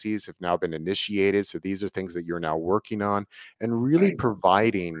processes have now been initiated. So these are things that you're now working on, and really Right.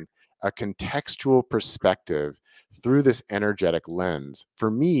 providing a contextual perspective through this energetic lens.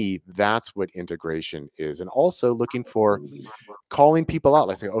 For me, that's what integration is. And also looking for, Mhm. calling people out.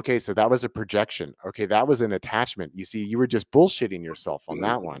 Like, say, okay, so that was a projection. Okay, that was an attachment. You see, you were just bullshitting yourself on Mhm.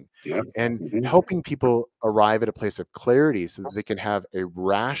 that one. Yep. And Mhm. helping people arrive at a place of clarity so that they can have a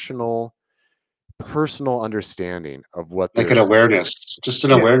rational personal understanding of what Like they're an experiencing. awareness, just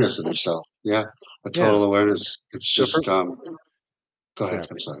an Yeah, awareness of yourself. Yeah. A yeah. total awareness. It's So for just, go ahead. yeah,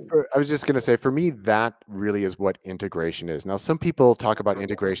 I'm sorry. I was just gonna say, for me, that really is what integration is. Now, some people talk about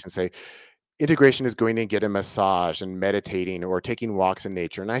integration, say integration is going to get a massage and meditating or taking walks in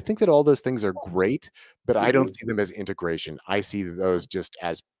nature. And I think that all those things are great, but I don't Mhm, see them as integration. I see those just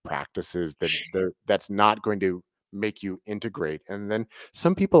as practices that's not going to make you integrate. And then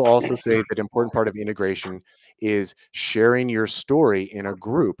some people also say that important part of integration is sharing your story in a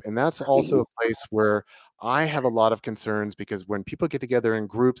group. And that's also mhm, a place where I have a lot of concerns because when people get together in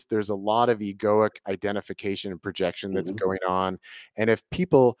groups, there's a lot of egoic identification and projection that's mhm, going on. And if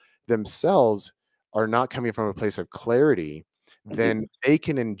people themselves are not coming from a place of clarity, then mhm, they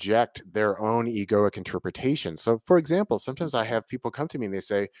can inject their own egoic interpretation. So, for example, sometimes I have people come to me and they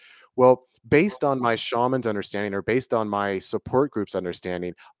say, well, based on my shaman's understanding or based on my support group's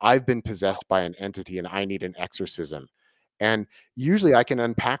understanding, I've been possessed by an entity and I need an exorcism. And usually I can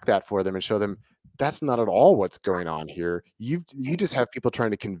unpack that for them and show them that's not at all what's going on here. You just have people trying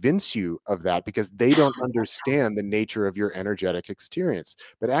to convince you of that because they don't understand the nature of your energetic experience.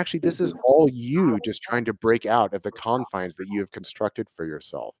 But actually, this is mhm, all you just trying to break out of the confines that you have constructed for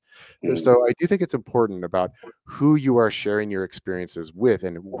yourself. mhm. So I do think it's important about who you are sharing your experiences with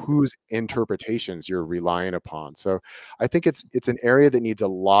and whose interpretations you're relying upon. So I think it's an area that needs a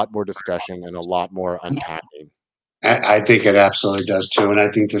lot more discussion and a lot more unpacking. I think it absolutely does too, and I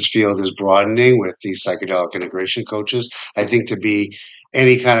think this field is broadening with these psychedelic integration coaches. I think to be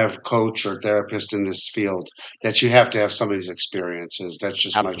any kind of coach or therapist in this field, that you have to have some of these experiences. That's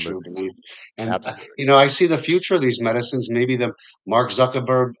just my true Absolutely. belief. And Absolutely. I see the future of these medicines. Maybe the Mark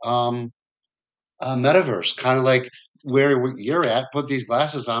Zuckerberg metaverse, kind of like where you're at. Put these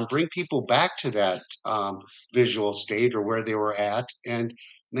glasses on, bring people back to that visual state or where they were at, and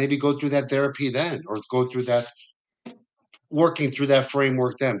maybe go through that therapy then, or go through that working through that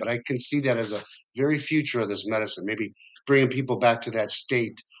framework then. But I can see that as a very future of this medicine, maybe bringing people back to that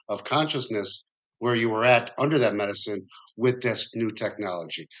state of consciousness where you were at under that medicine with this new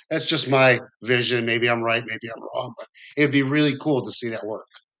technology. That's just my vision. Maybe I'm right, maybe I'm wrong, but it'd be really cool to see that work.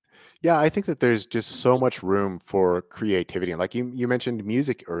 Yeah, I think that there's just so much room for creativity. And like you mentioned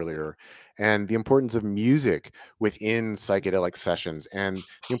music earlier and the importance of music within psychedelic sessions and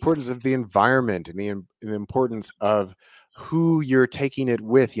the importance of the environment and the importance of who you're taking it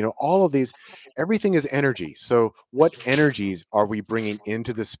with. All of these, everything is energy. So what energies are we bringing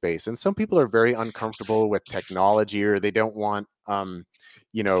into the space? And some people are very uncomfortable with technology or they don't want,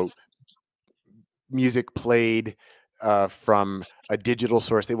 you know, music played from a digital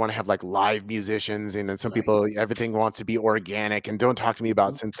source. They want to have like live musicians, and then some Right. people everything wants to be organic. And don't talk to me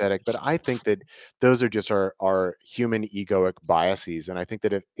about synthetic. But I think that those are just our human egoic biases. And I think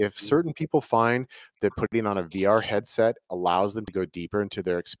that if certain people find that putting on a VR headset allows them to go deeper into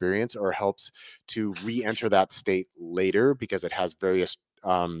their experience or helps to re-enter that state later because it has various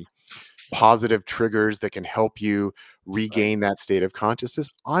positive triggers that can help you Right. regain that state of consciousness,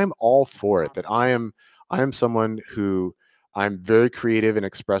 I'm all for it. That I am someone who I'm very creative and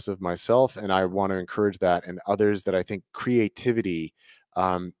expressive myself, and I want to encourage that in others. That I think creativity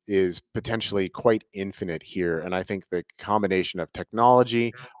is potentially quite infinite here, and I think the combination of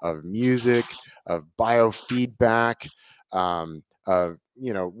technology, of music, of biofeedback, of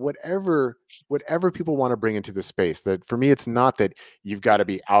whatever people want to bring into the space. That for me, it's not that you've got to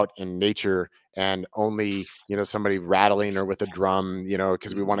be out in nature and only somebody rattling or with a drum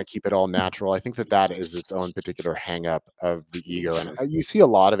because we want to keep it all natural. I think that is its own particular hang up of the ego, and you see a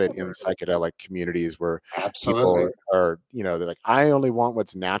lot of it in psychedelic communities where people Absolutely. they're like, I only want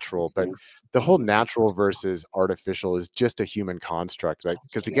what's natural. But the whole natural versus artificial is just a human construct, like,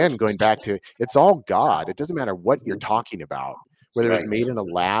 because Yeah. again, going back to, it's all God. It doesn't matter what you're talking about, whether it was Right. made in a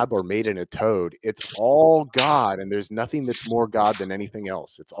lab or made in a toad, it's all God, and there's nothing that's more God than anything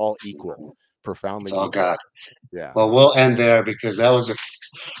else. It's all equal, It's profoundly all equal. God. Yeah. Well, we'll end there because that was a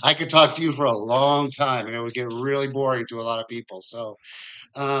I could talk to you for a long time and it would get really boring to a lot of people. So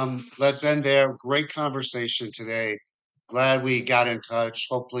let's end there. Great conversation today. Glad we got in touch.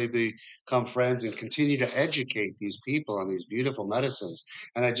 Hopefully, become friends and continue to educate these people on these beautiful medicines.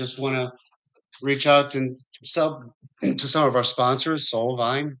 And I just want to reach out and sell to some of our sponsors,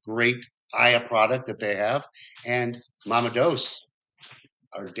 Solvine, great Aya product that they have, and Mama Dose,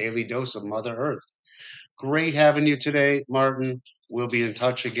 our daily dose of Mother Earth. Great having you today, Martin. We'll be in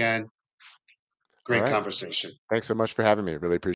touch again. All Great right. conversation. Thanks so much for having me. Really appreciate